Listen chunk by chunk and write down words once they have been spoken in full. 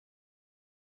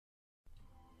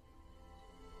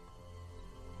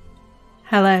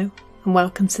Hello and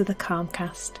welcome to the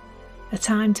Calmcast, a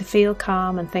time to feel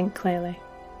calm and think clearly.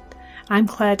 I'm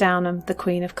Claire Downham, the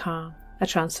Queen of Calm, a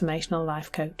transformational life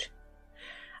coach.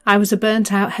 I was a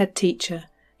burnt out head teacher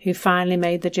who finally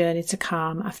made the journey to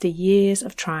calm after years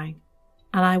of trying,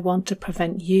 and I want to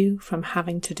prevent you from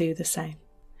having to do the same.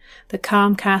 The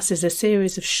Calmcast is a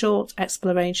series of short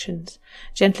explorations,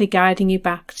 gently guiding you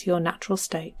back to your natural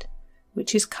state,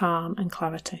 which is calm and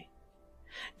clarity.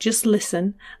 Just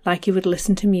listen like you would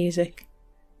listen to music,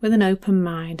 with an open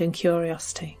mind and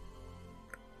curiosity.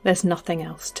 There's nothing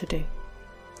else to do.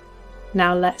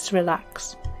 Now let's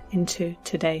relax into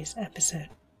today's episode.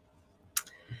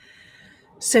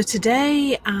 So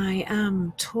today I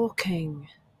am talking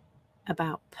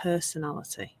about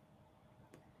personality.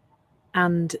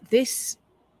 And this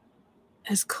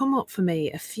has come up for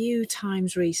me a few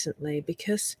times recently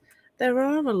because there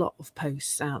are a lot of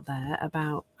posts out there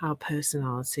about our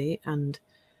personality and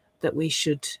that we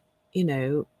should,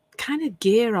 kind of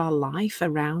gear our life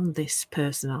around this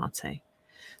personality.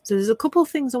 So there's a couple of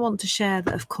things I want to share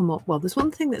that have come up. Well, there's one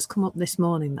thing that's come up this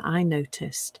morning that I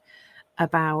noticed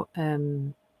about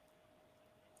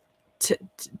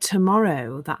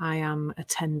tomorrow, that I am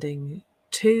attending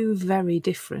two very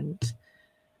different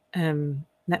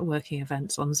networking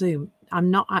events on Zoom. I'm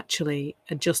not actually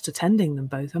just attending them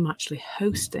both, I'm actually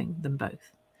hosting them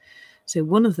both. So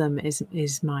one of them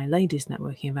is my ladies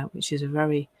networking event, which is a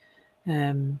very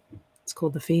it's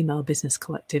called the Female Business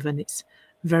Collective, and it's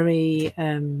very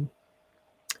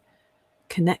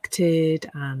connected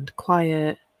and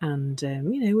quiet, and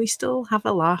we still have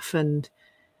a laugh,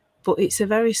 but it's a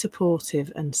very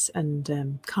supportive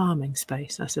and calming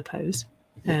space, I suppose.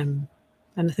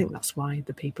 And I think that's why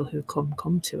the people who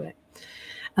come to it.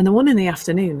 And the one in the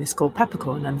afternoon is called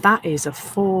Peppercorn, and that is a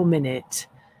 4 minute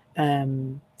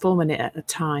at a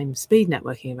time speed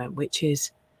networking event, which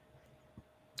is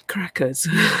crackers.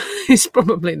 It's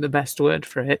probably the best word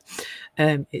for it.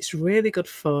 It's really good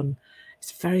fun.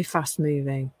 It's very fast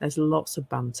moving. There's lots of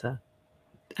banter,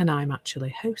 and I'm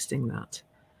actually hosting that.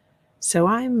 So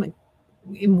I'm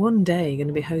in one day going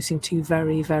to be hosting two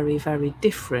very, very, very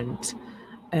different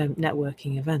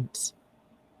networking events.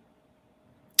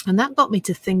 And that got me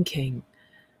to thinking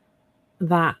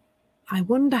that I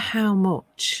wonder how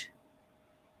much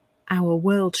our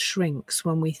world shrinks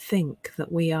when we think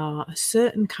that we are a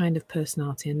certain kind of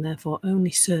personality and therefore only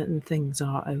certain things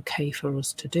are okay for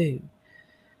us to do.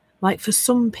 Like for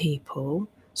some people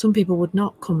would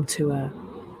not come to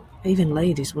even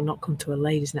ladies will not come to a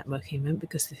ladies networking event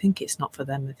because they think it's not for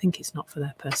them, they think it's not for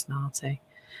their personality.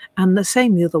 And the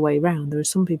same the other way around. There are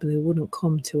some people who wouldn't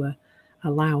come to a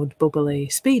loud, bubbly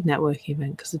speed networking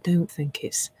event because they don't think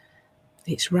it's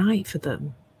right for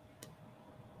them.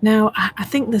 Now, I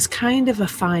think there's kind of a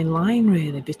fine line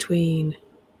really between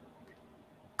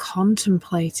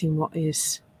contemplating what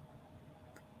is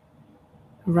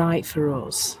right for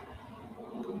us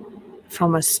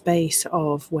from a space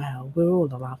of, well, we're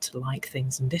all allowed to like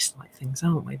things and dislike things,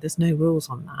 aren't we? There's no rules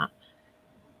on that.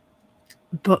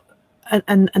 But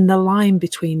and the line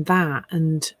between that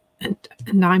and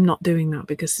I'm not doing that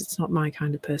because it's not my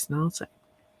kind of personality.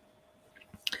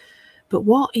 But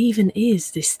what even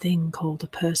is this thing called a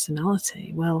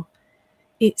personality? Well,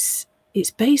 it's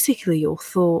basically your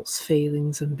thoughts,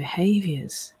 feelings, and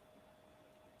behaviours.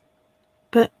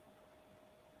 But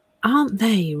aren't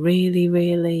they really,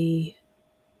 really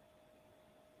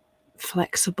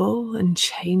flexible and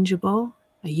changeable?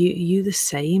 Are you the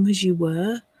same as you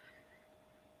were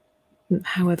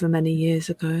however many years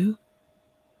ago?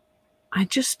 I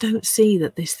just don't see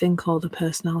that this thing called a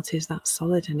personality is that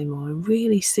solid anymore. I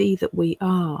really see that we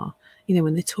are,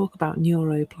 when they talk about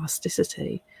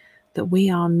neuroplasticity, that we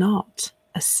are not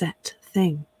a set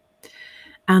thing.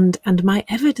 And my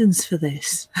evidence for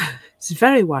this is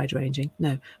very wide-ranging.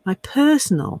 No, my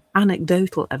personal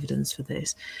anecdotal evidence for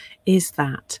this is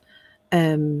that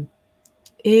in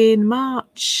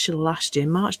March last year,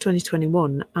 March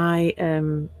 2021,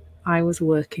 I was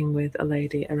working with a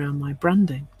lady around my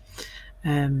branding.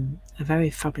 A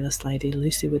very fabulous lady,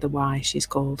 Lucy with a Y, she's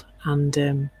called, and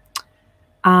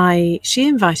she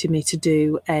invited me to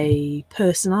do a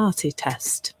personality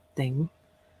test thing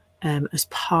as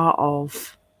part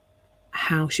of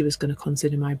how she was going to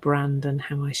consider my brand and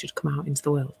how I should come out into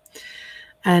the world.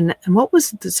 And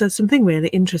so something really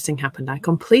interesting happened. I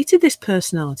completed this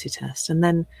personality test, and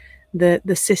then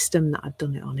the system that I'd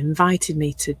done it on invited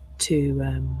me to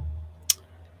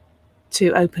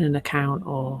open an account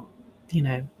or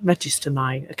register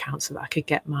my account so that I could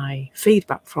get my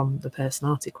feedback from the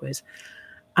personality quiz.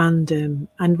 And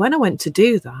when I went to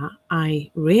do that,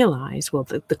 I realised, well,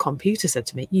 the computer said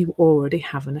to me, you already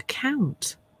have an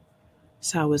account.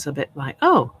 So I was a bit like,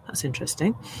 oh, that's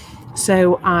interesting.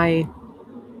 So I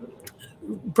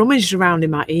rummaged around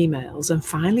in my emails and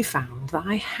finally found that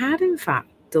I had, in fact,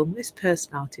 done this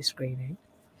personality screening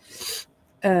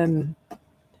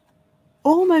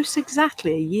almost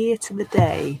exactly a year to the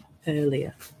day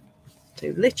earlier.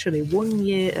 So literally 1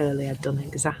 year earlier, I'd done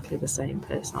exactly the same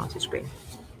personality screening.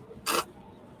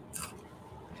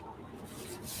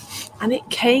 And it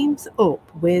came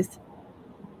up with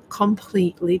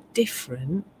completely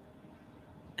different,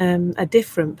 a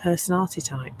different personality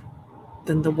type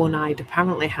than the one I'd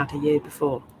apparently had a year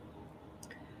before.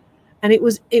 And it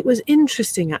was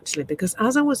interesting, actually, because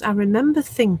I remember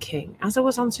thinking, as I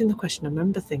was answering the question, I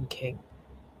remember thinking,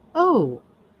 oh,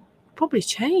 probably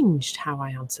changed how I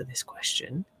answer this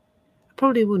question. I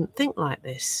probably wouldn't think like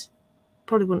this.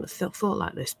 Probably wouldn't have thought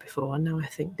like this before, and now I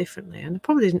think differently. And I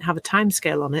probably didn't have a time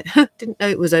scale on it. Didn't know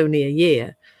it was only a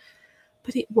year,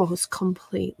 but it was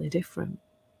completely different.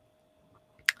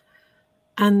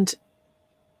 And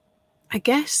I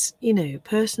guess,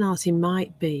 personality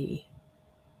might be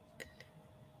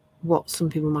what some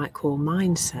people might call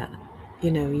mindset.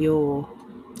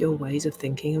 Your ways of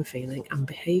thinking and feeling and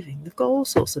behaving. They've got all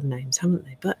sorts of names, haven't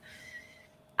they? But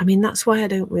I mean, that's why I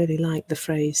don't really like the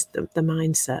phrase, the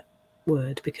mindset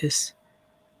word, because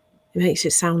it makes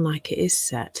it sound like it is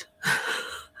set.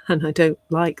 And I don't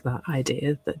like that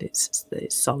idea that it's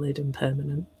solid and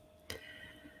permanent.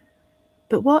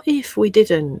 But what if we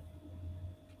didn't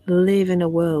live in a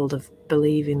world of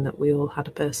believing that we all had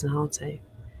a personality?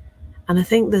 And I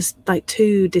think there's like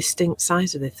two distinct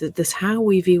sides of this. There's how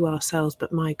we view ourselves,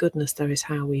 but my goodness, there is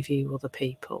how we view other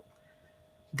people.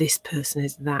 This person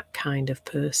is that kind of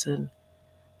person,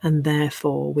 and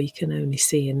therefore we can only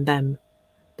see in them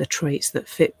the traits that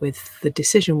fit with the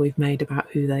decision we've made about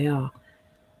who they are.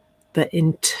 But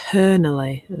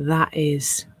internally, that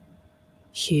is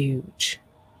huge.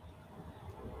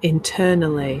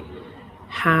 Internally,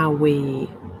 how we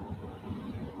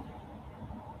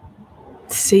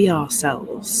see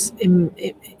ourselves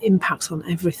impacts on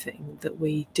everything that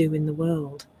we do in the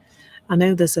world. I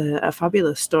know there's a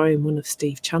fabulous story in one of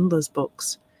Steve Chandler's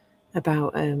books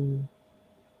about a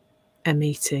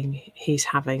meeting he's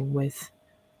having with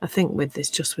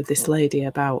this lady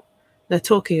about, they're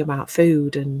talking about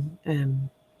food and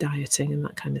dieting and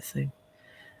that kind of thing.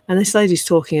 And this lady's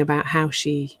talking about how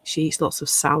she eats lots of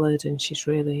salad and she's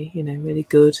really, really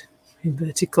good,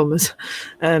 inverted commas.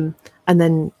 But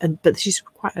she's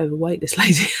quite overweight, this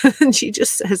lady. And she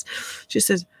says,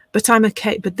 but I'm a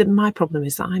cake. But my problem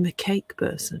is that I'm a cake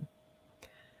person.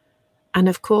 And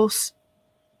of course,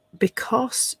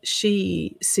 because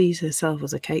she sees herself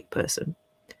as a cake person,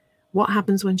 what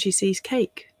happens when she sees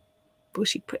cake? Well,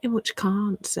 she pretty much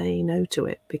can't say no to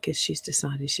it because she's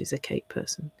decided she's a cake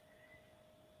person.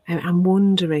 I'm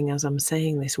wondering, as I'm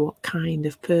saying this, what kind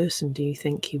of person do you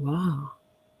think you are?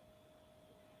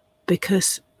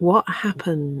 Because what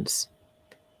happens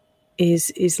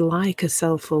is like a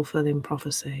self-fulfilling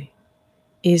prophecy,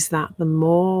 is that the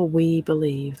more we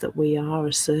believe that we are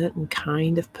a certain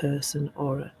kind of person,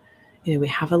 or we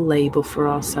have a label for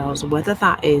ourselves, whether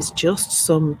that is just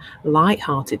some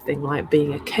light-hearted thing like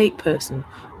being a cake person,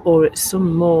 or it's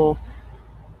some more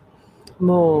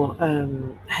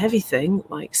heavy thing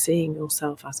like seeing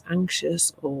yourself as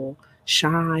anxious or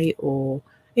shy, or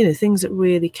things that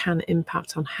really can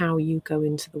impact on how you go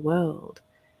into the world,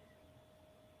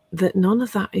 that none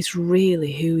of that is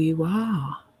really who you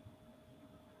are.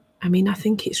 I mean, I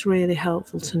think it's really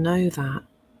helpful to know that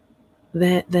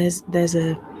there's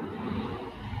the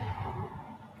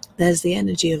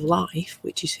energy of life,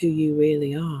 which is who you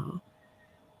really are,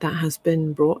 that has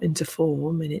been brought into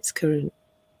form in its current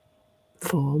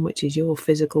form, which is your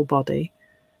physical body,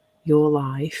 your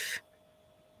life.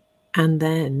 And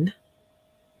then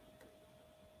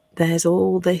there's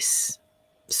all this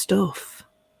stuff,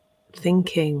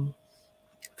 thinking,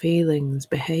 feelings,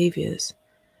 behaviours,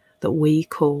 that we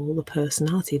call the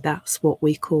personality. That's what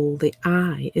we call the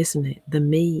I, isn't it? The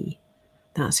me.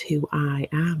 That's who I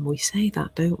am. We say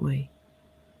that, don't we?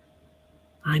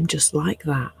 I'm just like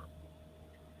that.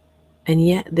 And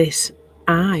yet this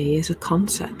I is a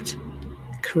concept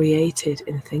created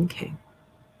in thinking.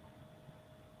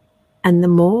 And the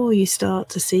more you start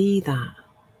to see that,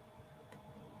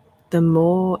 the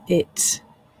more it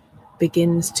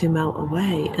begins to melt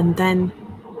away. And then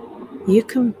you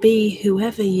can be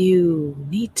whoever you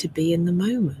need to be in the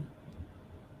moment.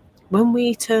 When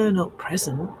we turn up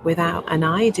present without an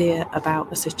idea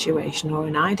about a situation, or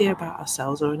an idea about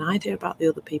ourselves, or an idea about the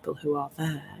other people who are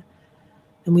there,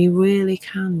 And we really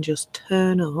can just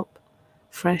turn up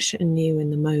fresh and new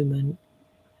in the moment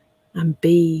and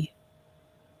be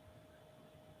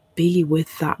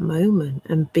with that moment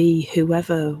and be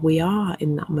whoever we are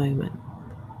in that moment.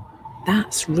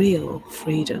 That's real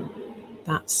freedom.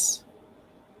 That's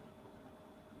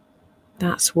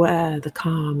where the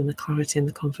calm and the clarity and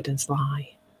the confidence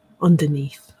lie,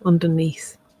 underneath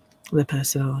the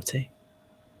personality,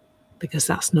 because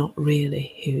that's not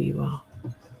really who you are.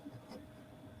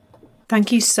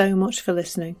 Thank you so much for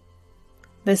listening.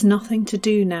 There's nothing to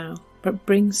do now but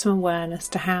bring some awareness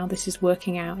to how this is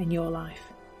working out in your life.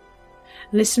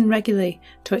 Listen regularly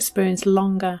to experience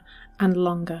longer and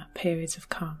longer periods of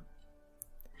calm.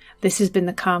 This has been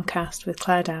the Calmcast with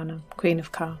Claire Downham, Queen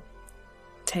of Calm.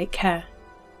 Take care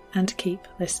and keep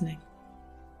listening.